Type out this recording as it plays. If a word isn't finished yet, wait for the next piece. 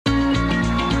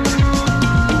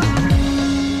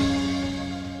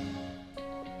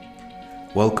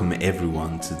Welcome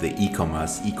everyone to the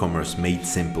e-commerce Made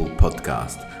Simple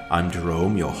podcast. I'm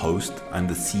Jerome, your host. I'm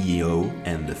the CEO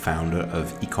and the founder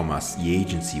of e-commerce, the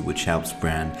agency which helps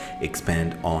brands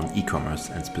expand on e-commerce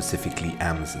and specifically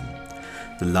Amazon.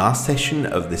 The last session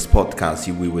of this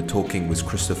podcast, we were talking with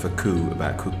Christopher Koo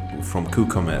from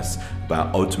KooCommerce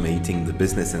about automating the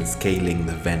business and scaling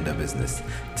the vendor business.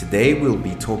 Today, we'll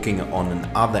be talking on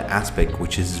another aspect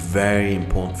which is very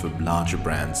important for larger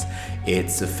brands.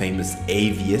 It's the famous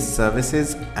AVS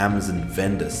services, Amazon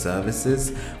Vendor Services,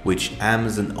 which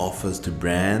Amazon offers to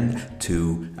brands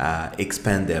to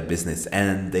expand their business.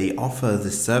 And they offer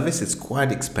this service. It's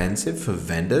quite expensive for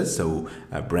vendors, so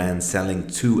brands selling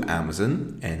to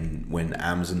Amazon. And when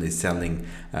Amazon is selling,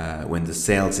 when the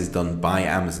sales is done by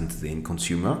Amazon to the end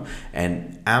consumer,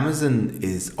 and Amazon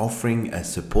is offering a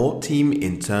support team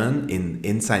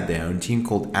inside their own team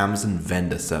called Amazon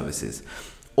Vendor Services.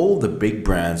 All the big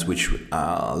brands which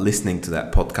are listening to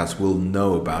that podcast will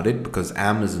know about it because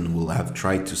Amazon will have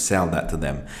tried to sell that to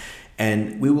them.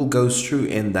 And we will go through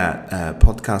in that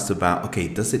podcast about, okay,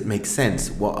 does it make sense?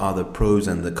 What are the pros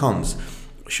and the cons?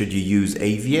 Should you use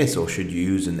AVS or should you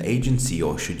use an agency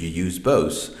or should you use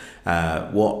both?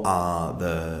 What are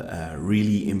the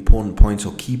really important points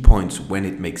or key points when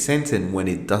it makes sense and when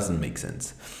it doesn't make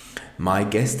sense? My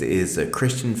guest is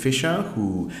Christian Fischer,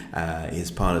 who is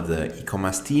part of the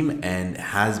e-commerce team and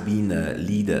has been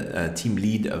a team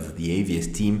lead of the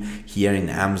AVS team here in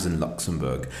Amazon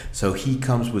Luxembourg. So he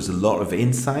comes with a lot of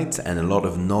insights and a lot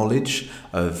of knowledge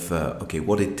of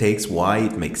what it takes, why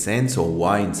it makes sense, or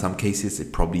why in some cases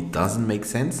it probably doesn't make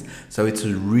sense. So it's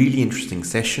a really interesting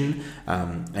session,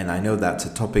 and I know that's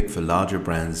a topic for larger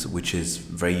brands which is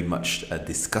very much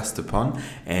discussed upon,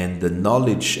 and the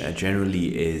knowledge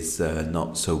generally is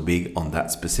not so big on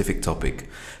that specific topic.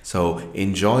 So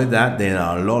enjoy that. There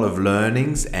are a lot of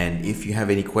learnings, and if you have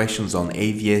any questions on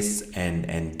AVS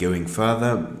and going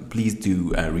further, please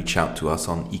do reach out to us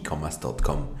on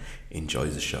ecommerce.com. Enjoy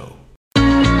the show.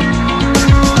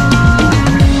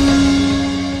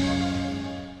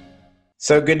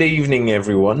 So good evening,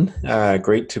 everyone.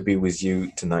 Great to be with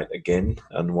you tonight again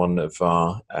on one of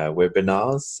our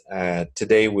webinars.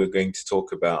 Today we're going to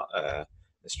talk about a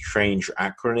strange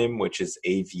acronym, which is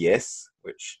AVS,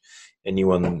 which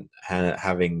anyone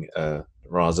having a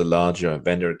rather larger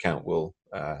vendor account will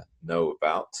know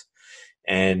about.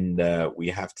 And we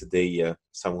have today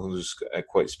someone who's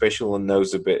quite special and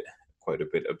knows quite a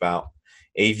bit about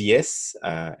AVS,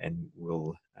 and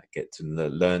we'll get to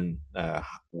learn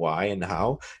why and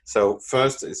how. So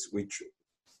first is we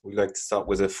like to start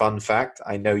with a fun fact.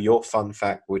 I know your fun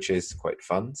fact, which is quite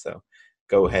fun. So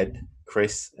go ahead,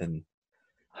 Chris. And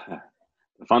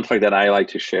the fun fact that I like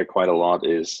to share quite a lot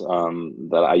is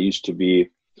that I used to be,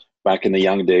 back in the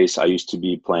young days, I used to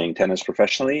be playing tennis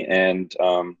professionally, and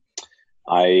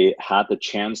I had the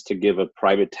chance to give a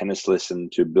private tennis lesson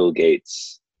to Bill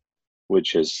Gates,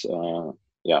 which is,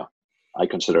 I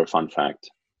consider a fun fact.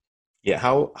 Yeah,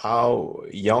 how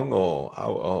young or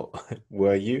how old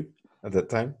were you at that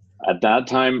time? At that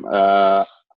time, I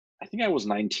think I was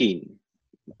 18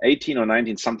 or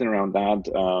 19, something around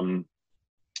that.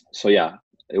 So yeah,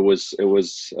 it was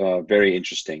very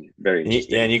interesting. Very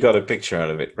interesting. Yeah, and you got a picture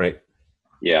out of it, right?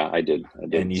 Yeah, I did.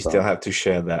 And you still have to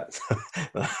share that.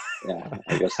 Yeah,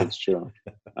 I guess that's true.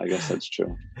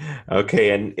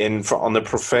 Okay, and on the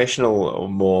professional or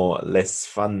more or less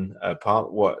fun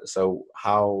part, what's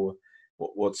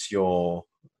your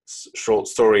short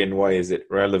story and why is it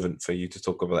relevant for you to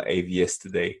talk about AVS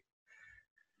today?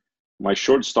 My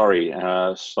short story.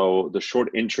 So the short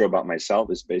intro about myself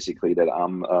is basically that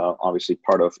I'm obviously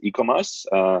part of e-commerce,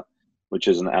 which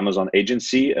is an Amazon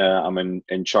agency. I'm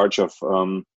in charge of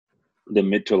the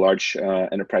mid to large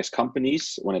enterprise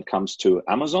companies when it comes to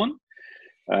Amazon.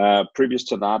 Previous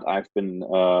to that, I've been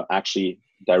actually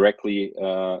directly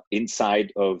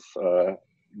inside of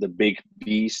the big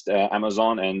beast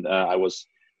Amazon, and I was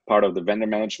part of the vendor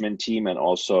management team and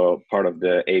also part of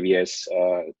the AVS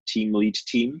team lead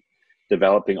team,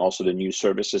 developing also the new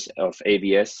services of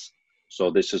AVS.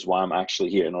 So this is why I'm actually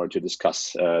here, in order to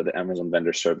discuss the Amazon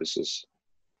vendor services.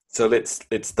 So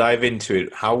let's dive into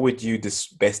it. How would you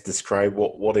best describe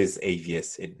what is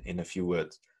AVS in a few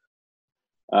words?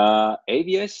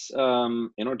 AVS,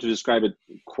 in order to describe it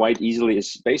quite easily,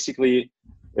 is basically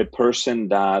a person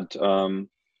that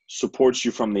supports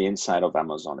you from the inside of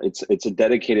Amazon. It's a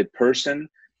dedicated person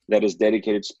that is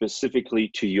dedicated specifically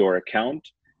to your account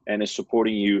and is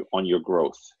supporting you on your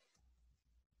growth,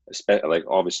 like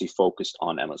obviously focused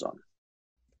on Amazon.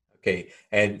 Okay,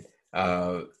 and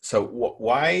so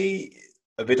why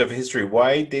a bit of history.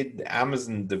 Why did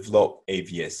Amazon develop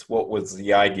AVS? What was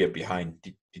the idea behind?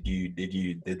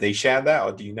 Did they share that,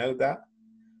 or do you know that?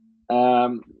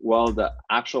 Well, the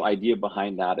actual idea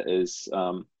behind that is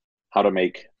how to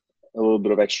make a little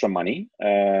bit of extra money.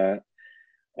 And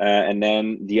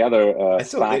then the other I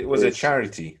thought it fact was a is,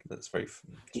 charity. That's very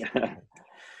yeah,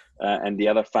 and the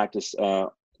other fact is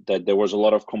that there was a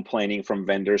lot of complaining from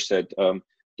vendors that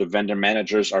the vendor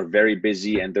managers are very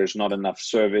busy and there's not enough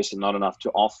service and not enough to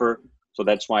offer. So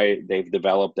that's why they've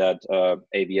developed that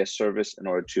AVS service in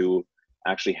order to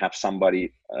actually have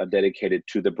somebody dedicated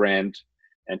to the brand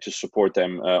and to support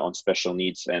them on special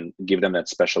needs and give them that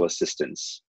special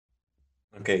assistance.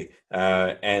 Okay,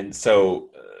 and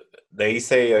so they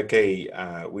say, okay,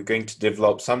 we're going to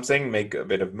develop something, make a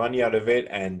bit of money out of it,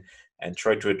 and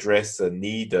try to address the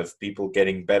need of people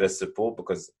getting better support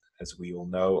because, as we all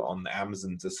know, on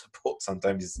Amazon the support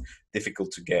sometimes is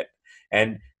difficult to get.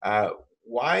 And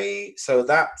why? So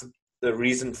that's the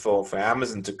reason for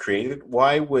Amazon to create it.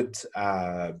 Why would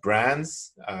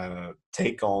brands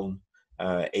take on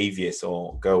AVS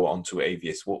or go onto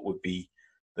AVS? What would be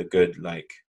the good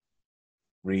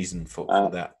reason for Uh,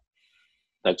 that?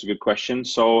 that's a good question.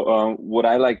 So what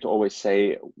I like to always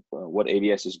say, what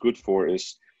AVS is good for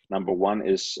is number one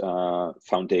is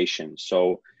foundation.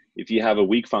 So if you have a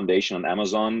weak foundation on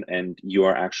Amazon and you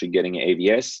are actually getting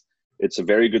AVS, it's a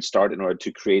very good start in order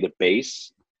to create a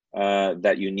base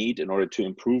that you need in order to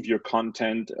improve your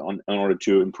content, in order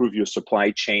to improve your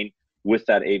supply chain with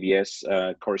that AVS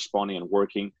corresponding and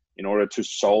working in order to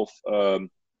solve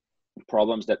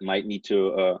problems that might need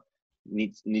to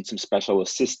need some special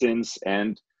assistance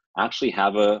and actually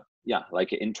have a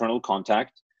like an internal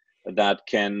contact that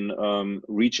can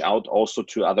reach out also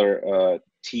to other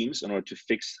teams in order to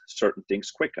fix certain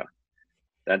things quicker.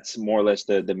 That's more or less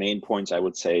the main points I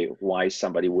would say why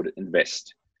somebody would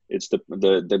invest. It's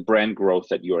the brand growth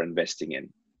that you're investing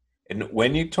in. And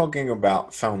when you're talking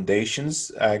about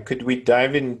foundations, could we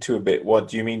dive into a bit? What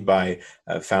do you mean by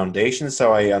foundations?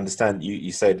 So I understand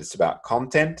you said it's about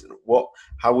content.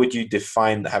 How would you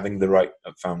define having the right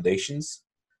foundations?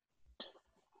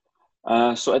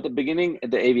 So at the beginning,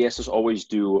 the AVSs always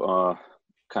do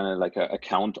kind of like an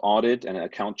account audit and an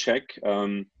account check.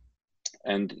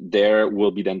 And there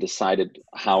will be then decided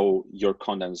how your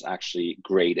content is actually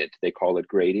graded. They call it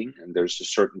grading, and there's a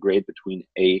certain grade between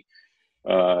A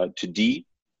to D.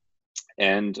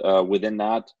 And within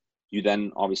that, you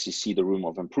then obviously see the room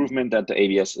of improvement that the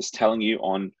AVS is telling you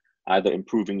on either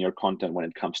improving your content when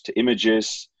it comes to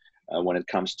images, when it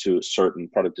comes to certain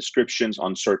product descriptions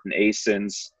on certain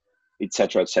ASINs,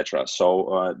 etc., etc.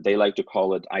 So they like to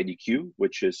call it IDQ,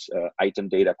 which is item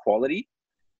data quality.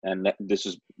 And this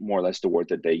is more or less the word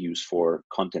that they use for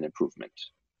content improvement.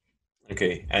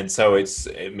 Okay, and so it's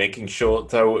making sure.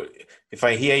 So, if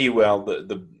I hear you well,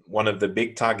 the one of the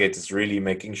big targets is really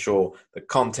making sure the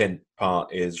content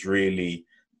part is really,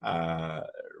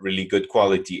 really good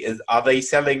quality. Are they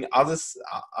selling other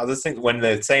things when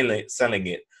they're selling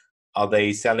it? Are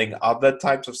they selling other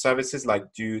types of services?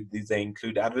 Like, do they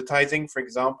include advertising, for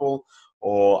example,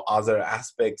 or other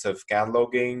aspects of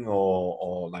cataloging,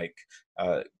 or like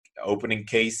uh, opening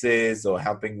cases, or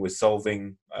helping with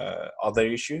solving other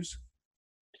issues?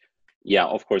 Yeah,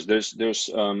 of course. There's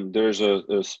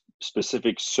a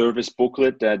specific service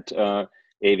booklet that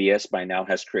AVS by now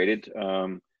has created,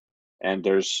 and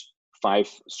there's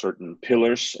 5 certain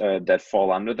pillars that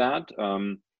fall under that.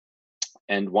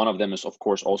 And one of them is, of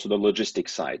course, also the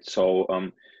logistics side. So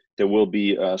there will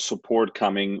be support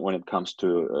coming when it comes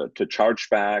to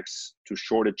chargebacks, to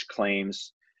shortage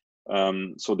claims.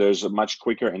 So there's a much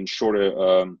quicker and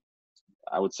shorter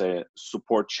I would say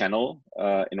support channel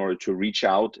in order to reach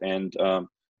out and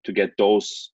to get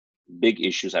those big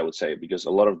issues, I would say, because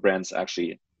a lot of brands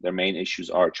actually their main issues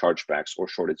are chargebacks or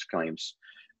shortage claims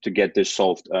to get this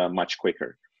solved much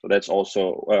quicker. So that's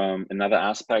also another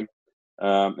aspect.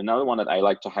 Another one that I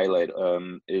like to highlight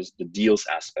is the deals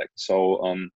aspect.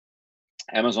 So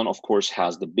Amazon, of course,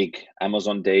 has the big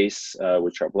Amazon days,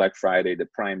 which are Black Friday, the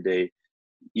Prime Day,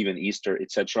 even Easter,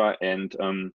 etc. And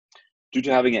due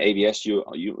to having an AVS,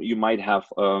 you might have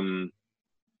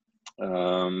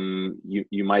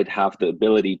you might have the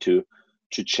ability to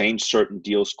change certain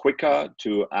deals quicker,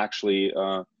 to actually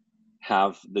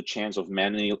have the chance of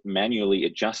manually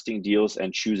adjusting deals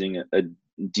and choosing a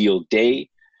deal day.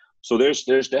 So there's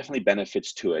definitely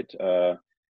benefits to it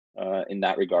in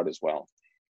that regard as well.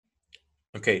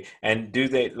 Okay, and do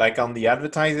they like on the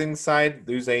advertising side?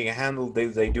 Do they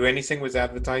do anything with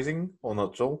advertising or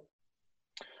not at all?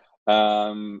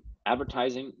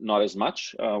 Advertising, not as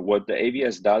much. What the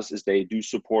AVS does is they do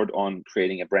support on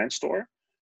creating a brand store.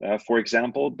 for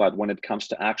example. But when it comes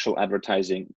to actual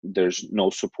advertising, there's no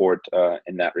support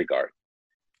in that regard.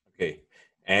 Okay.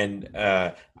 And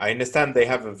I understand they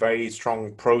have a very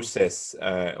strong process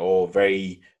or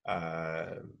very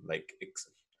like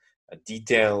a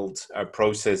detailed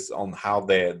process on how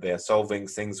they're solving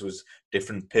things with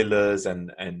different pillars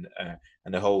and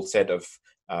a whole set of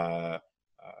uh,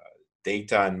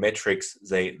 data and metrics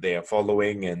they are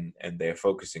following and they're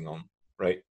focusing on,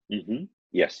 right?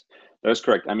 Yes, that's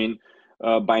correct. I mean,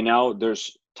 by now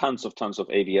there's tons of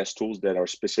AVS tools that are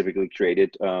specifically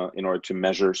created in order to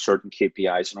measure certain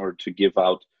KPIs, in order to give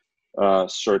out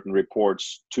certain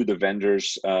reports to the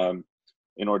vendors,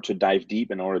 in order to dive deep,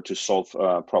 in order to solve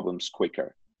problems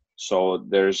quicker. So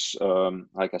there's,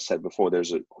 like I said before,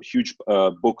 there's a huge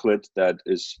booklet that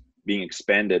is being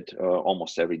expanded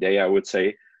almost every day, I would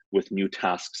say, with new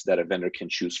tasks that a vendor can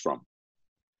choose from,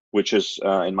 which is,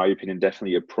 in my opinion,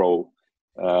 definitely a pro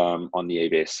on the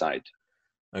AVS side.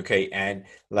 Okay, and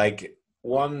like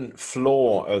one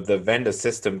flaw of the vendor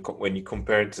system when you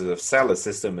compare it to the seller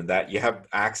system, and that you have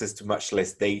access to much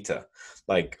less data.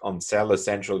 Like on Seller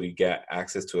Central, you get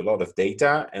access to a lot of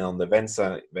data, and on the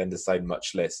vendor side,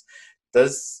 much less.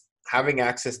 Does having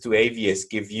access to AVS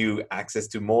give you access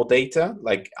to more data?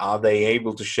 Like, are they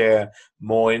able to share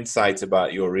more insights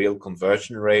about your real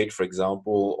conversion rate, for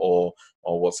example,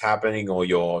 or what's happening, or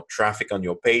your traffic on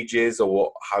your pages,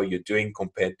 or how you're doing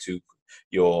compared to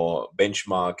your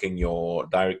benchmarking, your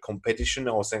direct competition,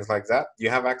 or things like that? Do you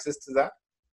have access to that?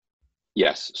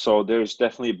 Yes, so there's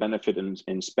definitely a benefit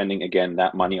in spending again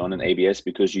that money on an ABS,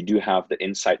 because you do have the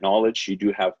insight knowledge, you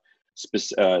do have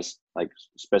like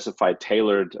specified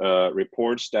tailored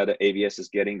reports that AVS is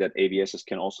getting, that AVS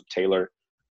can also tailor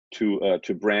to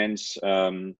brands,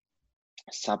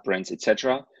 sub brands,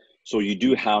 etc. So you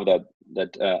do have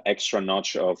that extra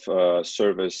notch of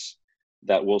service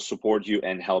that will support you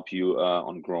and help you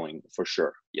on growing for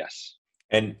sure. Yes.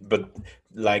 And but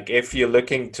like if you're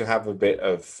looking to have a bit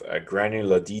of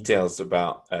granular details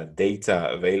about data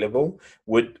available,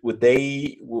 would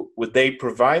they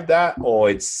provide that, or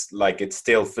it's like it's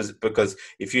still because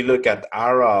if you look at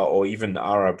ARA or even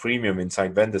ARA Premium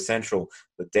inside Vendor Central,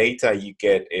 the data you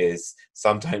get is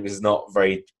sometimes not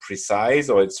very precise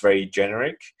or it's very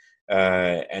generic,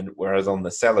 and whereas on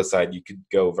the seller side you could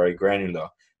go very granular.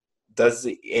 Does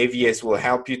the AVS will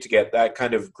help you to get that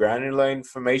kind of granular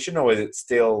information, or is it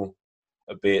still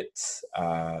a bit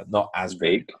not as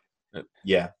granular? Vague.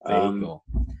 Yeah, vague Um, or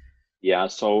yeah,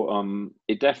 so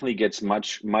it definitely gets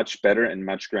much better and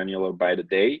much granular by the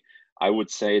day. I would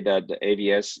say that the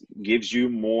AVS gives you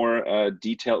more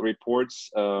detailed reports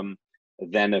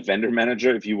than a vendor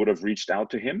manager if you would have reached out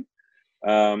to him.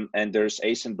 And there's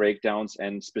ASIN breakdowns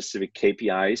and specific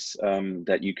KPIs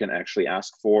that you can actually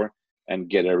ask for and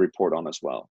get a report on as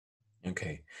well.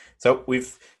 okay. So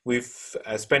we've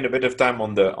spent a bit of time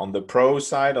on the pro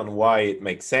side on why it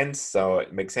makes sense. So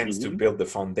it makes sense to Hmm. build the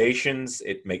foundations.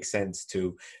 It makes sense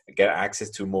to get access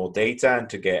to more data and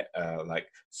to get like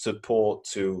support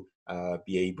to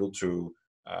be able to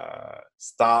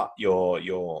start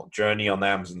your journey on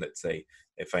Amazon. Let's say,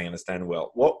 if I understand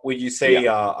well, what would you Yeah. say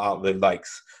are the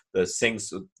likes the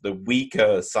things the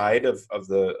weaker side of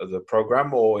the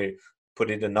program, or put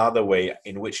it another way,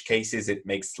 in which cases it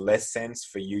makes less sense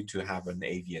for you to have an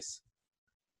AVS?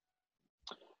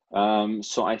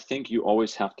 So I think you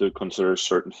always have to consider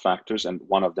certain factors, and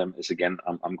one of them is, again,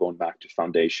 I'm going back to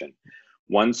foundation.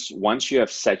 Once you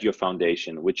have set your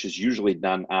foundation, which is usually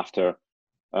done after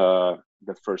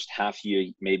the first half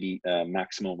year, maybe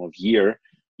maximum of year,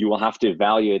 you will have to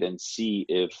evaluate and see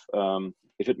if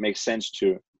it makes sense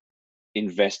to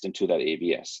invest into that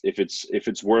ABS. If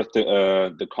it's worth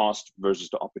the cost versus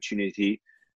the opportunity,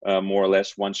 more or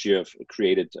less, once you have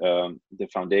created the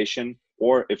foundation,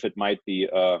 or if it might be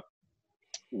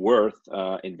worth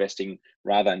investing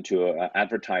rather into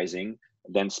advertising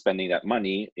than spending that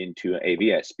money into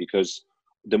ABS, because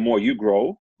the more you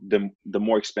grow, the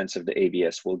more expensive the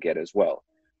ABS will get as well.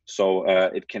 So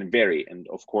it can vary, and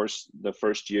of course, the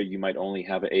first year you might only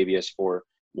have an ABS for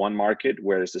one market,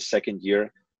 whereas the second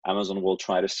year Amazon will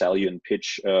try to sell you and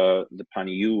pitch the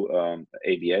PanEU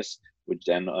ABS, which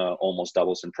then almost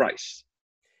doubles in price.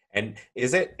 And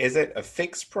is it a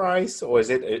fixed price, or is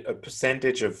it a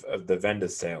percentage of the vendor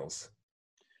sales?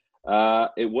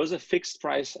 It was a fixed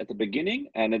price at the beginning,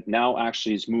 and it now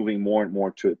actually is moving more and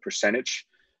more to a percentage,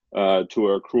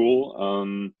 to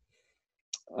accrual.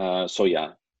 So yeah,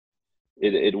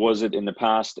 it was it in the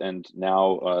past, and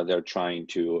now they're trying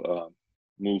to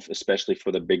move, especially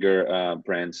for the bigger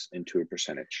brands, into a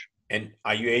percentage. And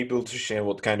are you able to share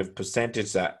what kind of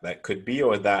percentage that could be,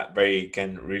 or that very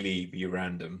can really be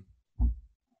random?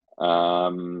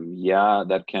 Yeah,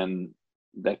 that can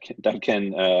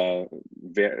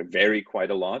vary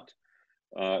quite a lot.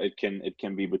 It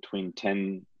can be between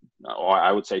 10, or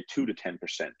I would say 2 to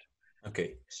 10%.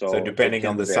 Okay. So So it depending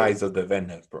on can the vary. size of the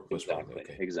vendor, was probably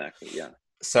Exactly. okay. Exactly. Yeah.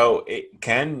 So it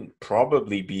can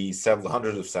probably be several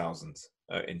hundreds of thousands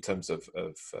in terms of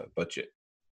budget.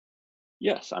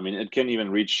 Yes. I mean, it can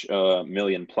even reach a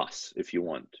million plus if you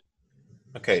want.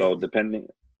 Okay. So depending,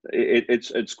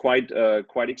 it's quite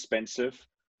expensive,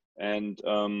 and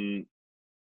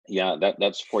yeah,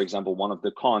 that's for example one of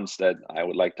the cons that I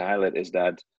would like to highlight is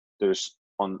that there's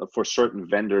on for certain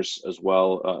vendors as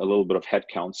well a little bit of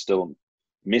headcount still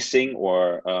missing,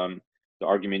 or the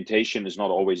argumentation is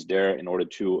not always there in order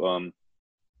to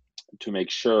make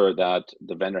sure that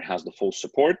the vendor has the full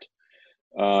support.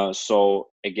 So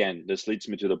again, this leads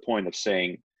me to the point of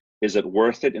saying, is it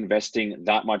worth it investing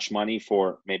that much money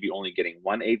for maybe only getting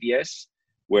one AVS,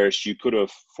 whereas you could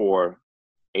have for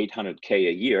 800K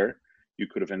a year, you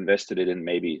could have invested it in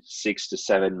maybe 6 to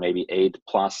 7, maybe 8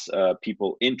 plus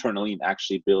people internally and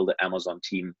actually build an Amazon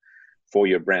team for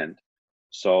your brand.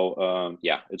 So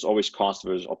yeah, it's always cost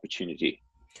versus opportunity.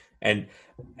 And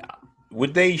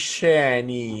would they share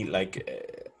any like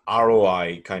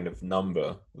ROI kind of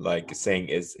number, like saying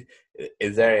is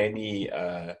there any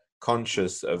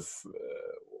conscious of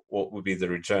what would be the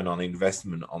return on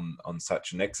investment on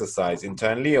such an exercise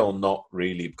internally, or not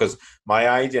really? Because my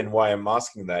idea and why I'm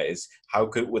asking that is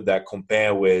how would that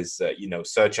compare with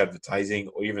search advertising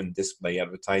or even display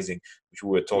advertising, which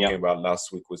we were talking Yeah. about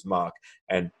last week with Mark,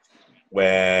 and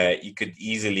where you could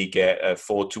easily get a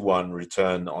 4-to-1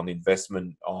 return on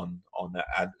investment on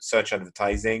search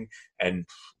advertising, and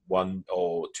 1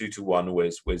 or 2-to-1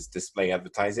 with display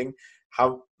advertising.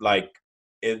 How, like,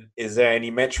 is there any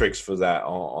metrics for that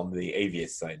on the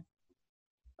AVS side?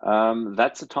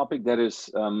 That's a topic that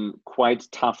is quite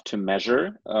tough to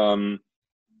measure,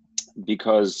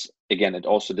 because again, it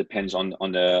also depends on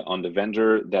the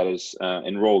vendor that is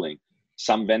enrolling.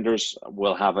 Some vendors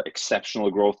will have exceptional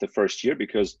growth the first year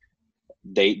because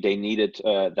they needed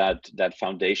that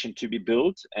foundation to be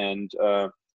built, and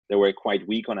they were quite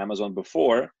weak on Amazon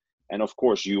before. And of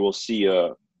course, you will see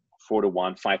a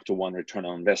 4-to-1, 5-to-1 return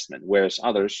on investment. Whereas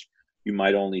others, you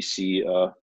might only see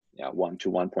 1 to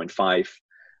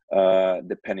 1.5,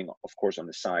 depending, of course, on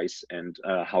the size and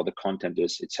how the content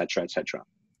is, etc., etc.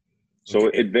 So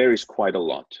Okay. it varies quite a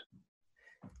lot.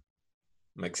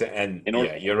 Makes sense. And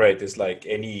yeah, you're right. It's like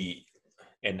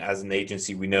and as an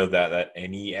agency, we know that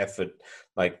any effort,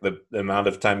 like the amount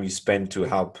of time you spend to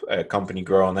help a company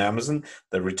grow on Amazon,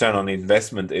 the return on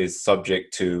investment is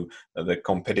subject to the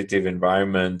competitive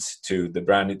environment, to the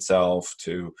brand itself,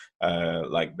 to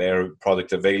like their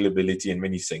product availability and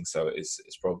many things. So it's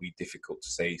probably difficult to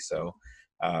say. So,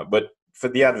 but for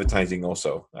the advertising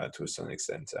also to a certain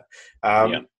extent.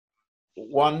 Yeah.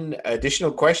 One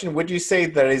additional question: would you say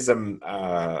there is a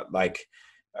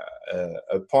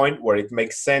point where it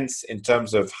makes sense in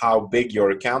terms of how big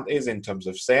your account is in terms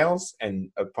of sales, and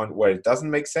a point where it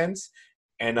doesn't make sense,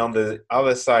 and on the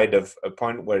other side of a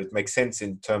point where it makes sense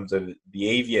in terms of the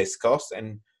AVS cost,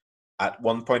 and at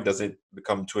one point does it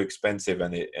become too expensive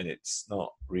and it's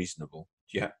not reasonable?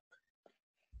 Yeah.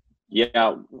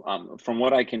 Yeah, from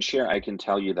what I can share, I can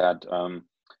tell you that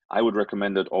I would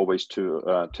recommend it always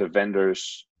to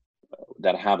vendors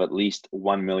that have at least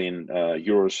 1 million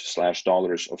euros /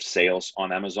 dollars of sales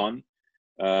on Amazon.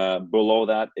 Below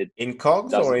that, it In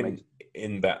COGS or doesn't make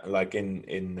in that, like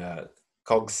in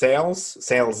COGS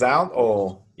sales out,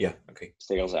 or yeah, okay.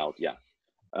 sales out. Yeah.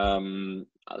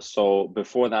 So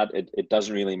before that, it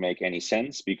doesn't really make any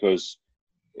sense because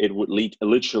it would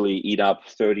literally eat up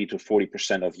 30 to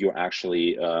 40% of your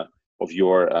actually of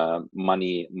your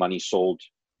money sold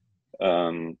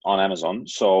on Amazon.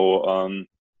 So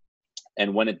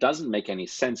and when it doesn't make any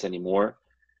sense anymore,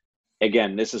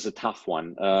 again, this is a tough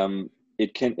one.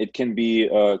 It can be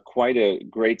quite a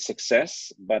great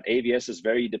success, but AVS is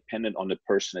very dependent on the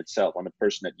person itself, on the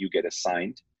person that you get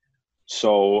assigned.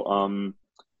 So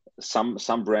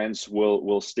some brands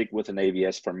will stick with an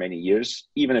AVS for many years,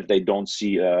 even if they don't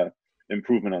see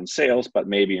improvement on sales, but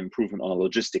maybe improvement on the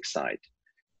logistics side.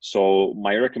 So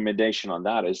my recommendation on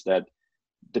that is that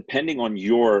depending on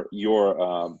your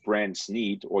brand's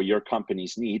need or your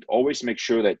company's need, always make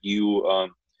sure that you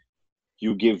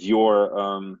give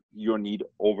your need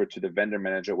over to the vendor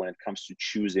manager when it comes to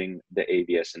choosing the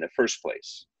AVS in the first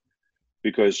place,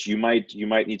 because you might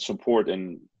need support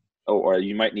or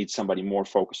you might need somebody more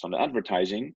focused on the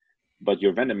advertising, but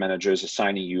your vendor manager is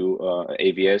assigning you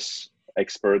AVS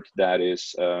expert that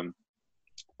is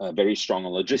very strong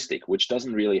on logistic, which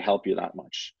doesn't really help you that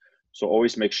much. So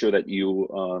always make sure that you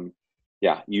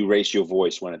raise your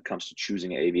voice when it comes to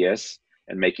choosing AVS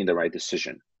and making the right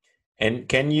decision. And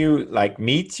can you like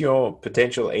meet your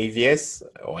potential AVS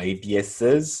or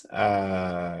AVSs?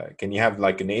 Can you have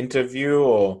like an interview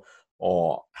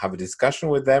or have a discussion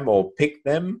with them or pick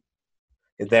them?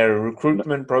 Is there a No,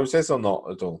 recruitment process or not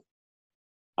at all?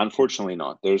 unfortunately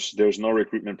not. There's no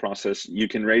recruitment process. You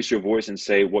can raise your voice and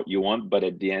say what you want, but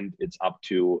at the end it's up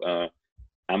to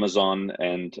Amazon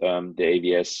and the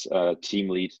AVS team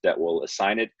lead that will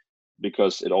assign it,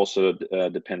 because it also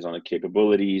depends on the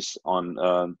capabilities, on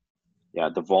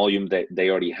the volume that they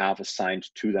already have assigned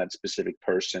to that specific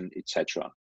person,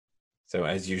 etc. So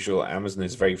as usual, Amazon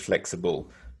is very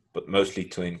flexible, but mostly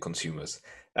to end consumers.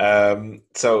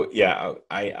 So yeah,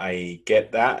 I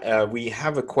get that. We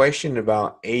have a question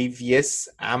about AVS,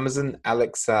 Amazon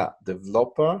Alexa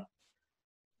developer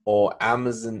or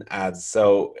Amazon ads.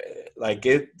 So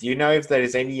do you know if there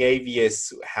is any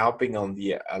AVS helping on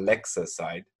the Alexa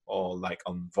side or like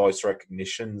on voice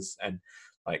recognitions and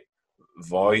like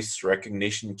voice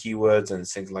recognition keywords and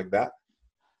things like that?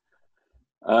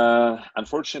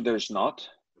 Unfortunately, there's not.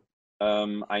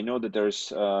 I know that there's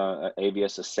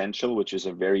AVS Essential, which is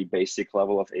a very basic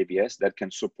level of AVS that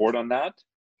can support on that,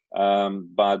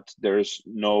 but there's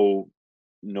no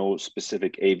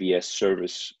specific AVS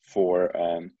service for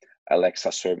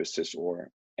Alexa services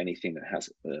or anything that has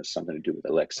something to do with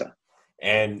Alexa.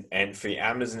 And for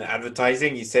Amazon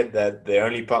advertising, you said that the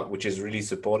only part which is really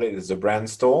supported is the brand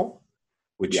store,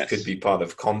 which could Yes, be part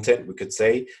of content, we could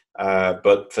say.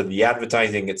 But for the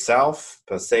advertising itself,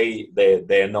 per se,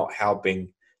 they're not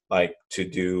helping like to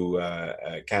do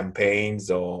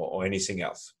campaigns or anything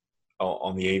else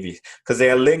on the AV, because they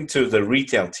are linked to the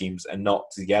retail teams and not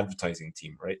to the advertising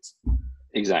team, right?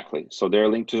 exactly. So they're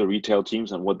linked to the retail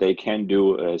teams, and what they can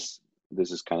do is,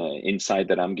 this is kind of insight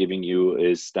that I'm giving you,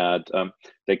 is that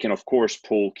they can of course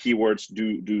pull keywords,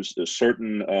 do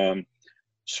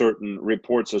certain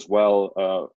reports as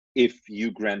well, if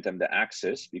you grant them the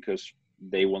access, because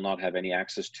they will not have any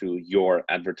access to your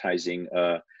advertising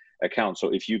account.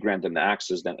 So if you grant them the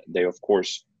access, then they of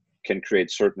course can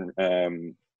create certain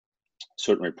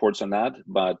reports on that,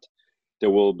 but there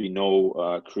will be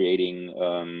no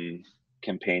creating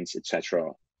campaigns,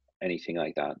 etc., anything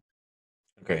like that.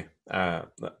 Okay,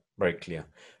 very clear.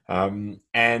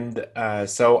 And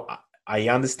so I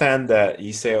understand that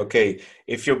you say, okay,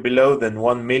 if you're below than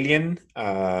 1 million,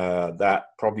 that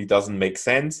probably doesn't make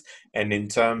sense. And in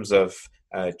terms of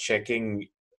checking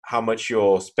how much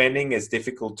you're spending, it's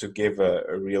difficult to give a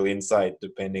real insight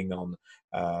depending on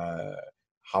uh,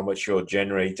 how much you're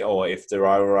generating or if the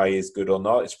ROI is good or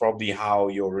not. It's probably how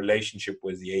your relationship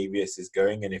with the ABS is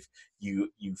going and if you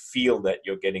feel that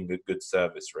you're getting a good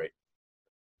service, right?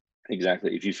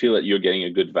 Exactly. If you feel that you're getting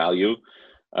a good value,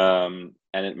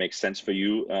 and it makes sense for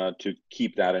you to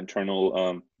keep that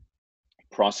internal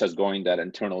process going, that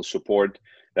internal support,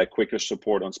 that quicker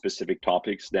support on specific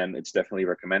topics, then it's definitely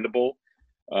recommendable.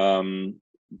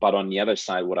 But on the other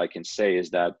side, what I can say is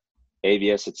that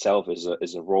AVS itself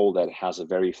is a role that has a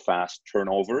very fast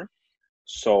turnover.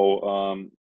 So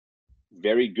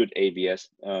very good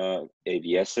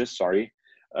AVSs, sorry,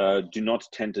 do not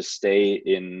tend to stay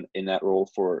in that role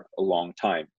for a long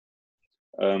time.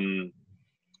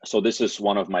 So this is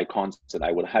one of my cons that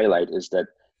I would highlight, is that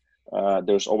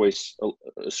there's always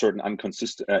a certain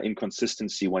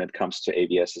inconsistency when it comes to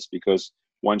AVSs, because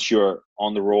once you're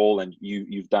on the roll and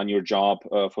you've done your job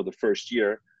for the first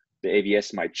year, the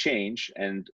AVS might change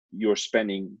and you're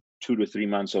spending 2 to 3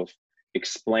 months of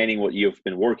explaining what you've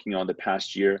been working on the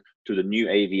past year to the new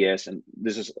AVS, and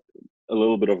this is a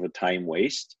little bit of a time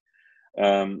waste.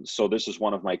 So this is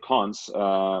one of my cons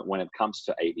when it comes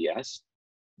to AVS.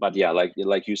 But yeah,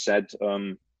 like you said,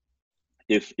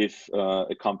 if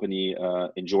a company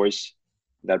enjoys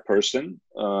that person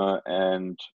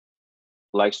and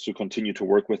likes to continue to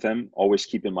work with them, always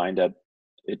keep in mind that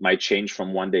it might change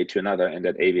from one day to another, and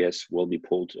that AVS will be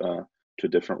pulled to a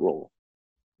different role.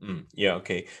 Yeah,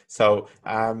 okay. So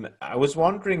I was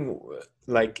wondering,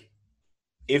 like,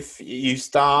 if you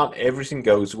start, everything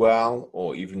goes well,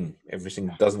 or even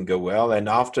everything doesn't go well, and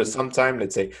after some time,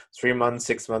 let's say 3 months,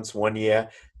 6 months, 1 year,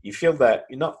 you feel that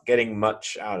you're not getting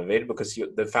much out of it because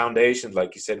the foundations,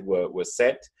 like you said, were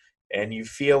set, and you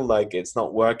feel like it's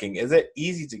not working. Is it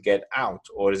easy to get out,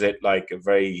 or is it like a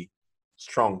very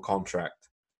strong contract?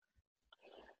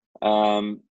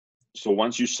 Um, so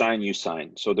once you sign, you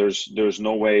sign. So there's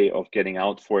no way of getting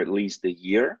out for at least a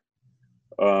year.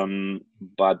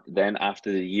 But then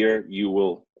after the year, you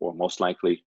will, or most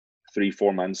likely 3,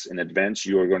 4 months in advance,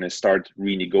 you are going to start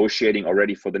renegotiating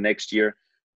already for the next year.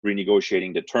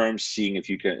 renegotiating the terms, seeing if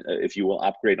you will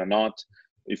upgrade or not,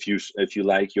 if you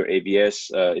like your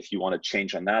AVS, if you want to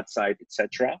change on that side,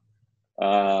 etc.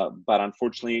 But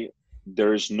unfortunately,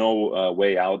 there is no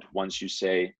way out once you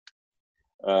say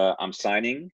I'm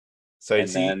signing, So and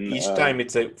it's then each time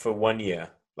it's for 1 year.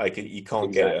 Like you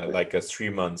can't get exactly. like a 3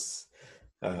 months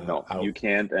No, out. you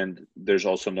can't, and there's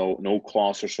also no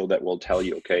clause or so that will tell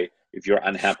you, okay, if you're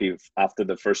unhappy after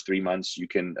the first 3 months, you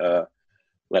can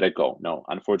let it go. No,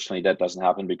 unfortunately, that doesn't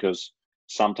happen, because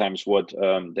sometimes what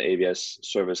the AVS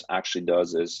service actually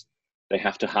does is they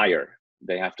have to hire.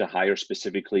 They have to hire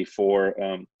specifically for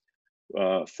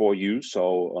you.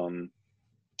 So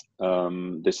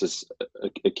this is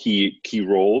a key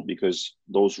role, because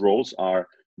those roles are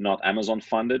not Amazon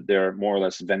funded; they're more or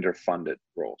less vendor funded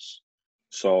roles.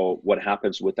 So what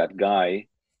happens with that guy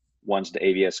once the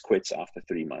AVS quits after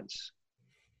 3 months?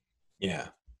 Yeah,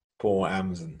 poor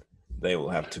Amazon. They will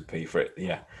have to pay for it.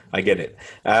 Yeah, I get it.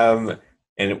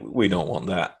 And we don't want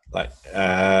that. Like,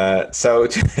 so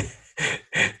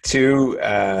two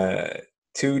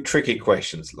two tricky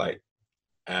questions, like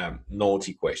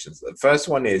naughty questions. The first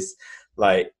one is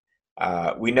like,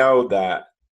 we know that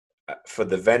for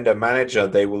the vendor manager,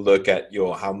 they will look at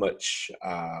your how much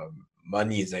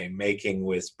money they're making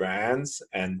with brands,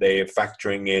 and they're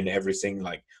factoring in everything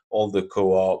like all the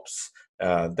co-ops,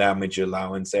 damage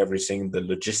allowance, everything, the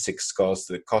logistics cost,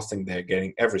 the costing they're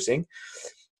getting, everything.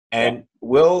 Yeah. And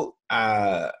will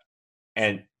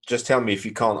and just tell me if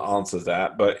you can't answer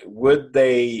that, but would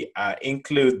they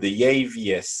include the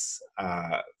AVS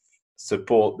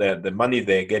support, the money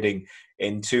they're getting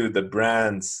into the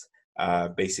brands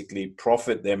basically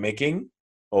profit they're making,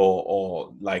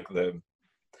 or like the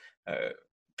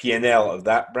P&L of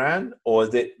that brand, or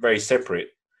is it very separate?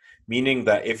 Meaning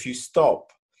that if you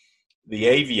stop the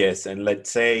AVS and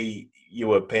let's say you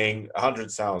were paying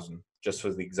 100,000, just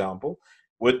for the example,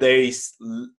 would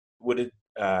it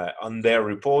on their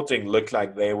reporting look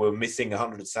like they were missing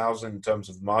 100,000 in terms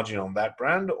of margin on that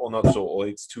brand, or not so, or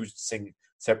it's two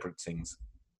separate things?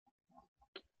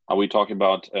 Are we talking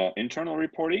about internal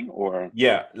reporting or?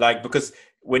 Yeah, like, because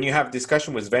when you have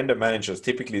discussion with vendor managers,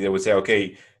 typically they would say,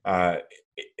 okay, uh,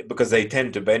 because they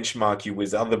tend to benchmark you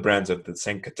with other brands of the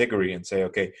same category and say,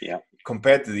 okay, Yeah.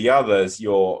 compared to the others,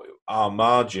 our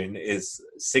margin is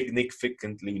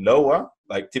significantly lower.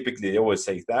 Like typically they always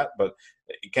say that, but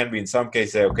it can be in some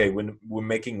cases, okay, when we're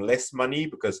making less money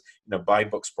because buy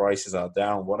box prices are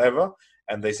down, whatever,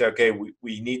 and they say, okay,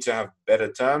 we need to have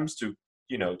better terms to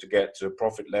to get to the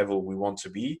profit level we want to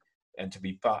be, and to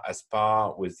be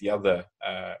par with the other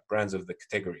brands of the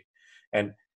category.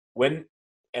 And when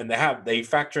they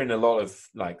factor in a lot of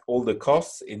like all the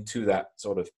costs into that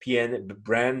sort of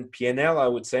brand P&L, I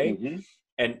would say. Mm-hmm.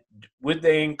 And would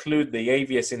they include the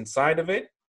AVS inside of it?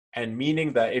 And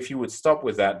meaning that if you would stop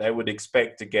with that, they would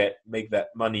expect to make that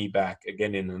money back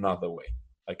again in another way,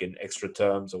 like in extra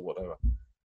terms or whatever.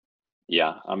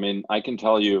 Yeah, I mean, I can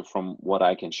tell you from what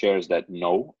I can share is that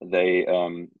no, they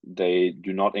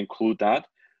do not include that.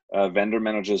 Vendor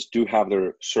managers do have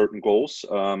their certain goals.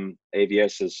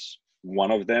 AVS is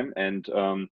one of them, and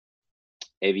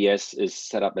AVS is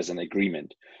set up as an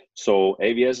agreement. So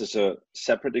AVS is a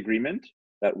separate agreement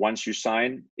that once you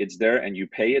sign, it's there and you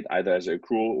pay it either as an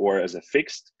accrual or as a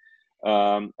fixed.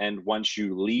 And once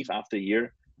you leave after a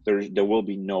year, there will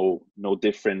be no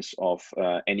difference of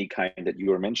any kind that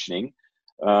you are mentioning.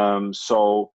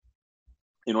 So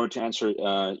in order to answer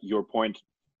your point,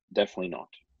 definitely not.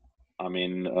 I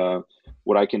mean,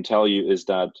 what I can tell you is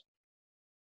that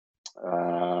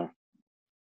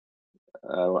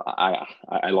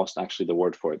I lost actually the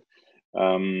word for it.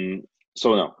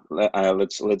 So no,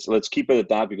 let's keep it at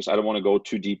that, because I don't want to go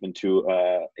too deep into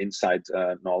inside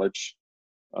knowledge.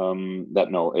 That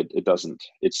no, it doesn't.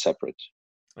 It's separate.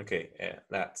 Okay, yeah,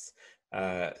 that's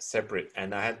separate.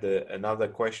 And I had another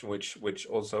question which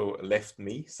also left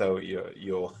me. So you're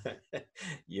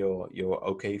you're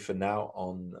okay for now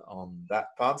on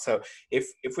that part. So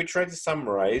if we try to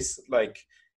summarize, like,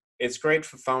 it's great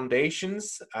for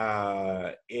foundations.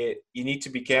 You need to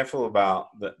be careful about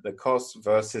the cost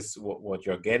versus what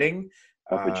you're getting,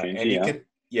 Opportunity, and you yeah. can,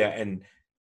 yeah, and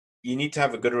you need to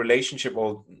have a good relationship,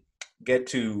 or get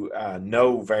to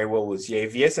know very well with the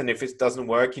AVS. And if it doesn't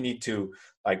work, you need to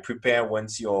like prepare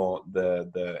once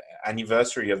the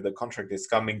anniversary of the contract is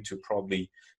coming, to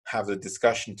probably have the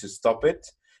discussion to stop it,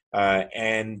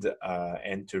 and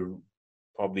to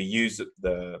probably use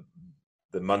the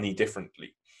money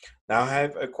differently. Now I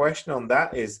have a question on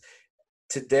that. Is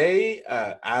today,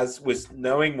 as with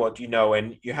knowing what you know,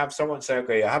 and you have someone say,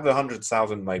 okay, I have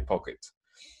 100,000 in my pocket,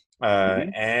 Mm-hmm.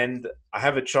 and I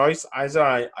have a choice. Either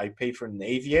I pay for an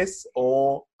AVS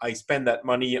or I spend that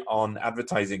money on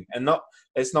advertising, and not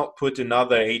let's not put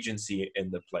another agency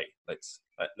in the play. Let's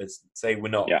say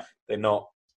Yeah. they're not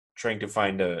trying to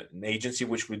find an agency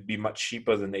which would be much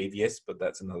cheaper than AVS, but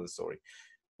that's another story.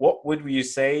 What would you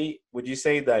say? Would you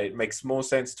say that it makes more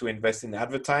sense to invest in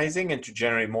advertising and to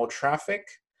generate more traffic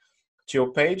to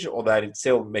your page, or that it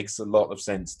still makes a lot of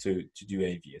sense to do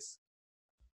AVS?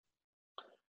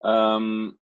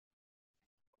 Um,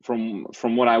 from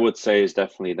what I would say is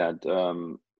definitely that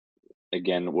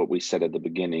again, what we said at the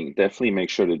beginning, definitely make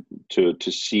sure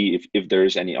to see if there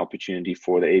is any opportunity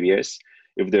for the AVS,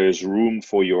 if there is room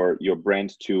for your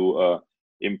brand to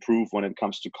improve when it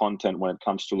comes to content, when it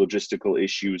comes to logistical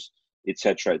issues,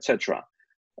 etc., etc.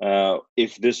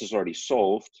 If this is already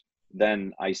solved,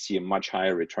 then I see a much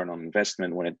higher return on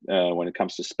investment when it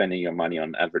comes to spending your money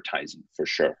on advertising, for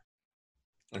sure.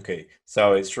 Okay,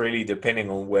 so it's really depending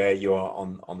on where you are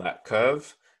on that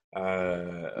curve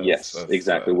Yes, of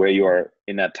exactly. Where you are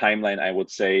in that timeline, I would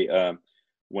say,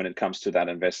 when it comes to that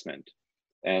investment.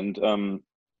 And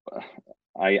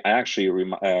I actually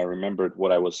remembered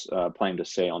what I was planning to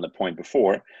say on the point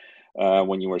before,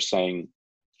 when you were saying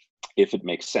if it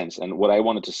makes sense. And what I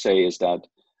wanted to say is that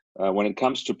when it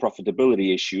comes to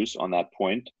profitability issues on that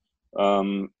point,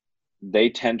 um, they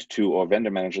tend to, or vendor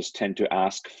managers tend to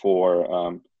ask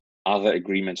for other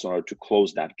agreements in order to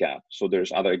close that gap. So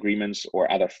there's other agreements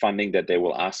or other funding that they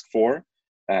will ask for.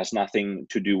 That has nothing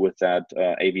to do with that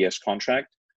AVS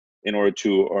contract, in order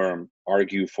to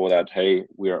argue for that. Hey,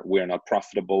 we're not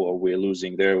profitable, or we're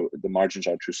losing there. The margins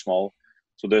are too small.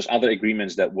 So there's other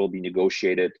agreements that will be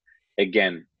negotiated,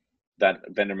 again, that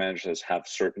vendor managers have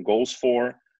certain goals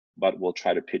for, but we'll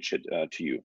try to pitch it to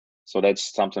you. So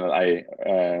that's something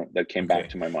that came back Okay,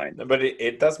 to my mind. but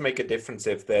it does make a difference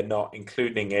if they're not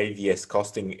including AVS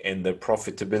costing in the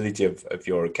profitability of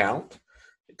your account.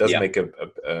 It does Yeah. make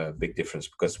a big difference,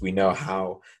 because we know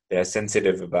how they're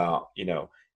sensitive about,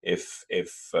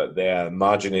 if their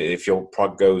margin, if your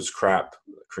product goes crap,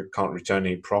 can't return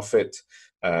any profit,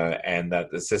 and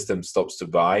that the system stops to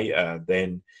buy,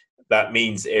 then that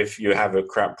means if you have a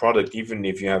crap product, even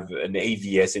if you have an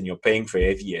AVS and you're paying for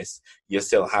AVS, you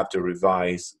still have to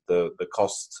revise the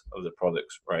cost of the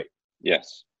products, right?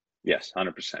 Yes. Yes.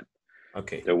 100%.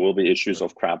 Okay. There will be issues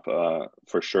of crap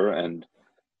for sure, and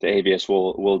the AVS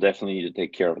will definitely need to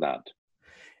take care of that.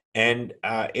 And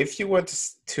if you were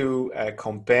to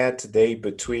compare today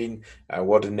between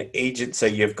what an agent, say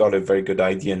you've got a very good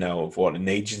idea now of what an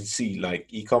agency like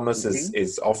e-commerce Mm-hmm.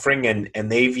 is offering, and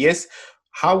AVS,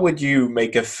 how would you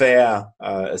make a fair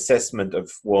assessment of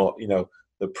what,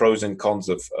 the pros and cons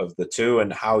of the two,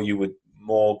 and how you would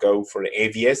more go for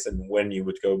AVS and when you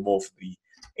would go more for the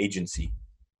agency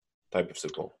type of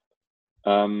support?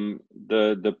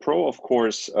 The pro, of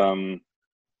course,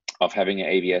 of having an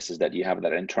AVS is that you have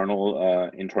that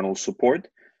internal support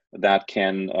that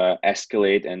can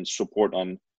escalate and support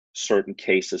on certain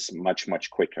cases much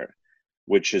quicker,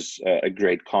 which is a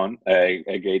great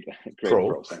great Pro.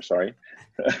 pros. I'm sorry.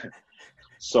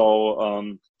 So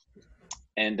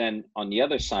and then on the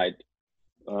other side,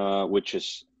 which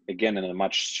is again in a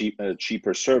much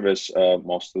cheaper service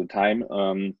most of the time,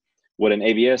 what an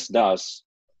AVS does,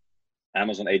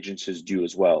 Amazon agencies do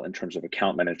as well, in terms of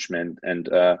account management and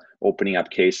opening up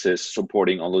cases,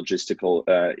 supporting on logistical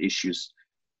issues,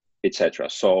 etc.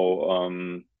 So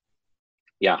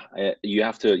you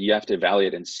have to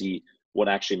evaluate and see what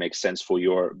actually makes sense for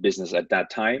your business at that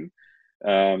time.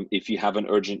 If you have an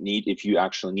urgent need, if you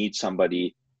actually need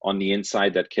somebody on the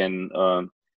inside that can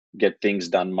get things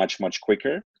done much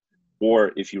quicker,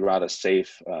 or if you rather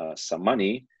save some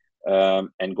money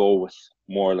and go with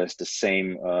more or less the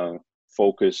same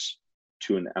focus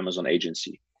to an Amazon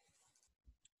agency.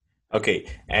 Okay,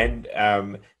 and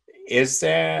is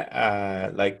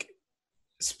there like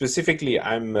specifically,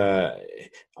 I'm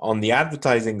on the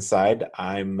advertising side.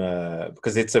 I'm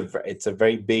because it's a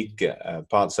very big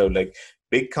part. So like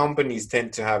big companies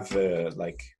tend to have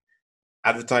like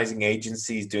advertising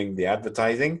agencies doing the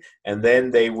advertising, and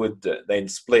then they would then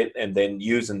split and then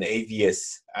use an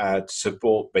AVS to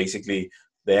support basically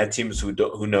their teams who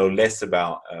know less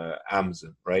about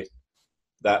Amazon, right?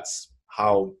 That's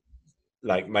how,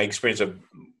 like, my experience of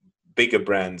bigger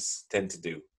brands tend to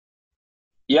do.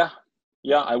 Yeah,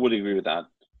 yeah, I would agree with that.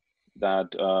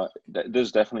 This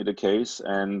is definitely the case,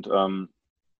 and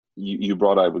you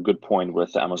brought up a good point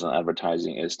with Amazon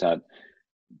advertising, is that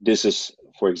this is,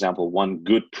 for example, one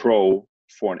good pro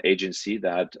for an agency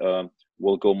that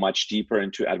will go much deeper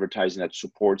into advertising, that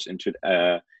supports into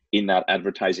in that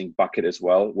advertising bucket as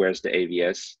well, whereas the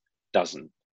AVS doesn't.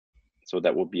 So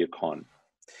that would be a con.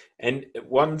 And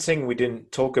one thing we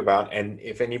didn't talk about, and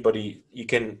if anybody, you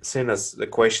can send us the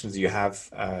questions you have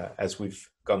as we've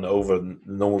gone over the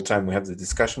normal time we have the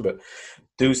discussion, but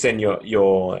do send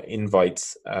your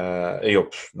invites, your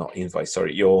not invites,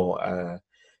 sorry, your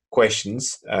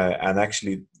questions. And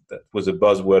actually, that was a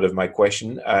buzzword of my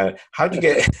question. How do you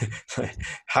get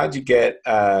how do you get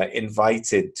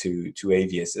invited to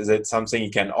AVS? Is it something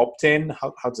you can opt in?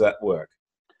 How does that work?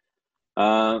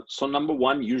 So number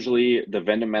one, usually the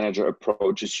vendor manager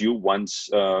approaches you once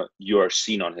you are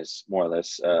seen on his more or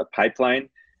less pipeline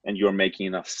and you're making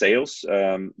enough sales,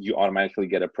 you automatically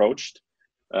get approached.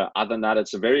 Other than that,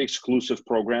 it's a very exclusive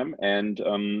program and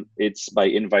it's by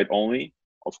invite only,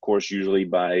 of course, usually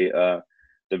by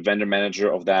the vendor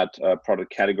manager of that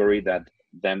product category that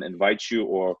then invites you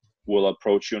or will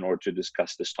approach you in order to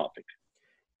discuss this topic.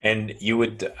 And you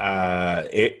would,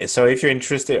 so if you're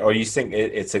interested or you think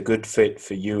it's a good fit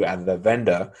for you and the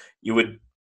vendor, you would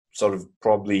sort of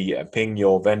probably ping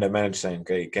your vendor manager saying,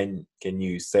 okay, can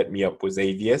you set me up with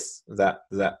AVS?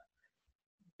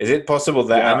 Is it possible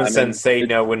that Yeah, Amazon say,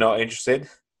 no, we're not interested?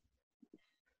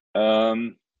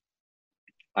 I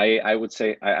would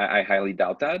say I highly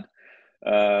doubt that.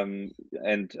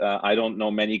 And I don't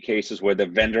know many cases where the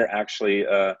vendor actually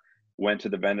went to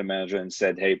the vendor manager and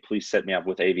said, hey, please set me up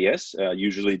with AVS.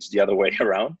 Usually it's the other way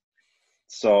around.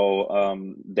 So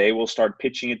they will start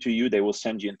pitching it to you. They will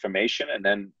send you information and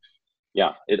then,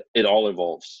 yeah, it all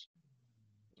evolves.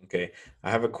 Okay. I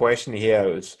have a question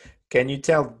here. Can you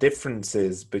tell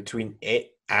differences between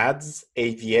ads,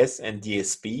 AVS, and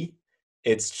DSP?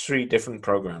 It's 3 different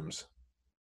programs.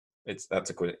 That's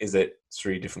a question. Is it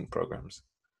 3 different programs?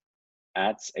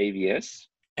 Ads, AVS?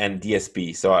 And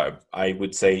DSP. So I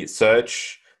would say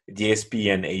search,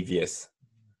 DSP, and AVS.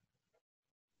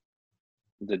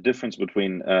 The difference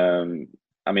between,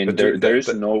 I mean,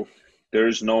 there's no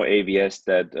AVS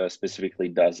that specifically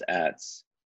does ads.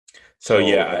 So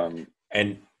yeah,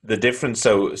 and the difference.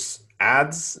 So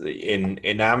ads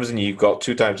in Amazon, you've got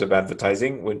 2 types of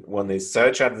advertising. One is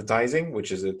search advertising,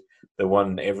 which is the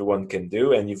one everyone can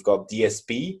do, and you've got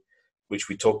DSP, which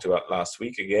we talked about last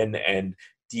week again, and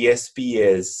DSP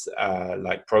is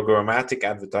like programmatic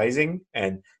advertising,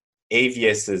 and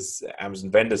AVS is Amazon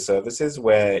Vendor Services,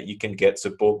 where you can get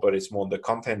support, but it's more on the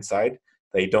content side.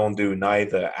 They don't do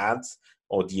neither ads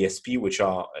or DSP,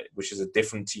 which is a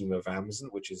different team of Amazon,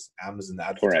 which is Amazon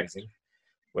Advertising, correct,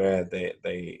 where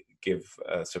they give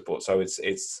support. So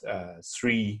it's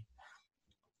 3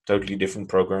 totally different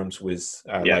programs with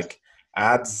yes, like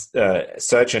ads,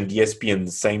 search, and DSP in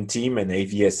the same team, and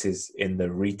AVS is in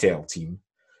the retail team.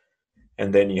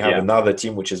 And then you have another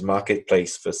team, which is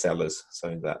marketplace for sellers.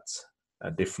 So that's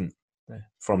different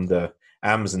from the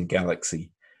Amazon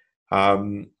Galaxy.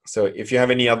 So if you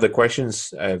have any other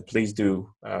questions, please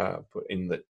do put in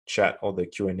the chat or the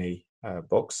Q&A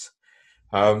box.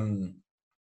 I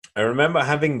remember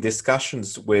having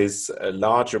discussions with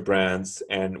larger brands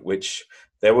and which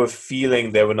they were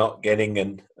feeling they were not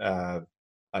getting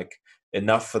like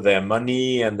enough for their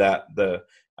money, and that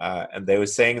and they were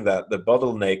saying that the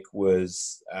bottleneck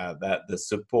was that the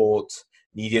support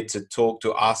needed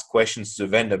to ask questions to the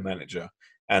vendor manager,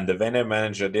 and the vendor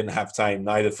manager didn't have time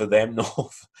neither for them nor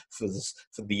for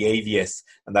the AVS,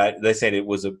 and they said it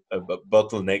was a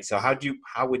bottleneck. So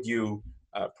how would you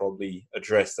probably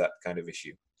address that kind of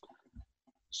issue?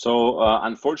 So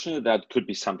unfortunately, that could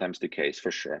be sometimes the case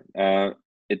for sure.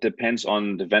 It depends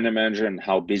on the vendor manager and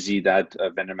how busy that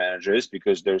vendor manager is,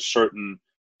 because there's certain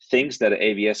things that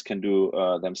AVS can do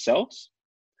themselves,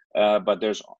 but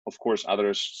there's of course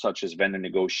others such as vendor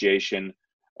negotiation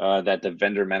that the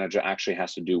vendor manager actually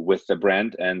has to do with the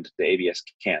brand and the AVS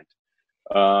can't.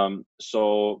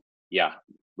 So yeah,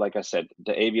 like I said,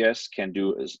 the AVS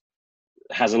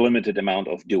has a limited amount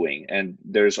of doing, and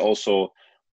there's also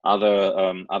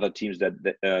other teams that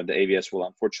the AVS will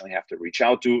unfortunately have to reach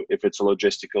out to if it's a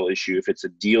logistical issue, if it's a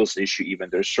deals issue.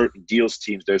 Even there's certain deals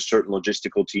teams, there's certain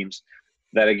logistical teams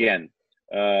that again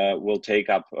will take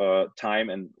up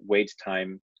time and wait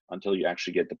time until you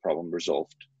actually get the problem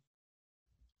resolved.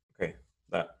 Okay,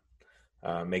 that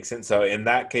makes sense. So in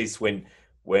that case,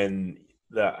 in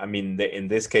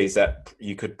this case, that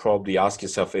you could probably ask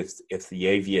yourself if the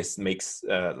AVS makes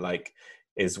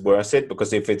is worth it,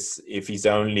 because if he's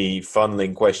only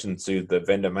funneling questions to the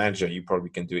vendor manager, you probably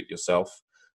can do it yourself,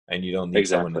 and you don't need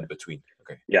someone in between.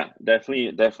 Okay. Yeah,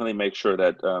 definitely make sure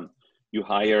that you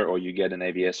hire or you get an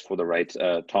AVS for the right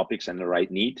topics and the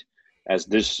right need. As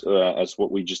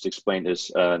what we just explained is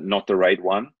not the right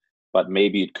one, but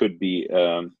maybe it could be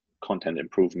content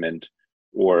improvement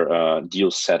or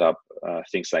deal setup,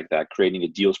 things like that, creating a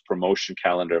deals promotion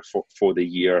calendar for the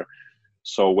year.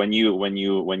 So when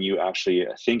you actually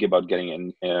think about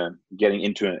getting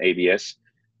into an AVS,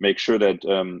 make sure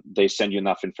that they send you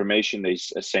enough information. They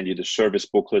send you the service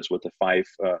booklets with the 5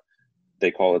 they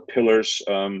call it pillars,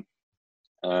 and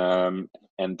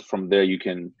from there you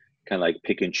can kind of like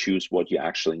pick and choose what you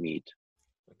actually need.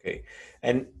 Okay,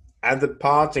 and the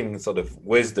parting sort of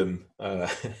wisdom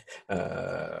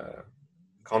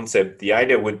concept, the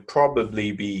idea would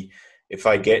probably be, if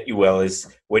I get you well, is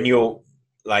when you're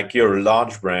a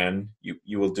large brand,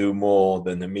 you will do more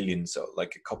than 1 million, so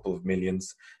like a couple of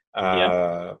millions.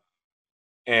 Yeah.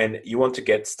 And you want to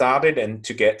get started, and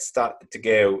to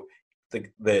go,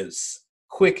 the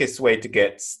quickest way to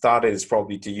get started is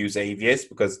probably to use AVS,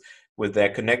 because with their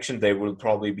connection they will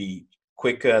probably be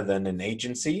quicker than an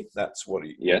agency. That's what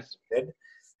you Yes. said.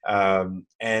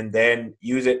 And then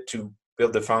use it to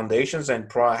build the foundations, and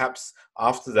perhaps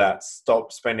after that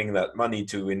stop spending that money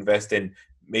to invest in,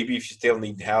 maybe if you still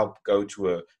need help, go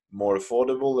to a more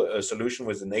affordable solution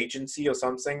with an agency or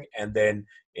something, and then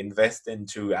invest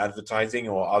into advertising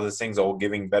or other things, or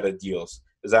giving better deals.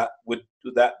 Would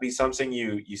that be something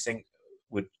you think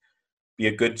would be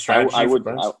a good I strategy for would,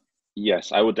 brands?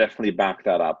 yes, I would definitely back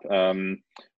that up.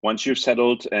 Once you've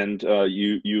settled and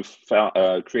you've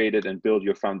created and built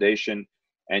your foundation,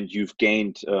 and you've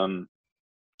gained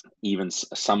even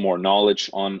some more knowledge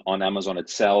on Amazon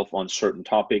itself on certain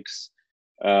topics,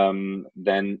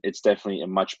 then it's definitely a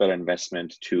much better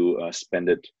investment to spend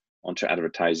it onto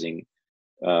advertising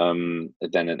than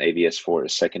an AVS for a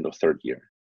second or third year.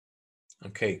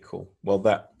 Okay, cool.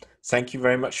 Well, thank you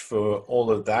very much for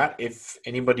all of that. If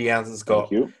anybody else has Thank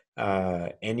got you.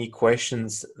 any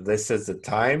questions, this is the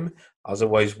time.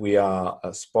 Otherwise, we are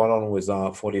spot on with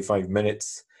our 45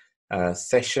 minutes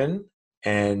session.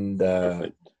 And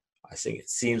I think it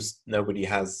seems nobody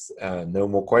has no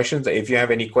more questions. If you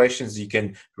have any questions, you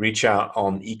can reach out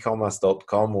on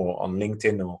ecommerce.com or on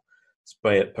LinkedIn or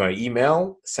per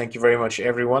email. Thank you very much,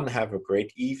 everyone. Have a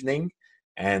great evening,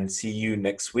 and see you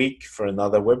next week for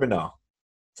another webinar.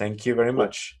 Thank you very Cool.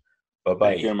 much. Bye-bye.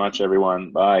 Thank you very much,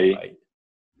 everyone. Bye. Bye.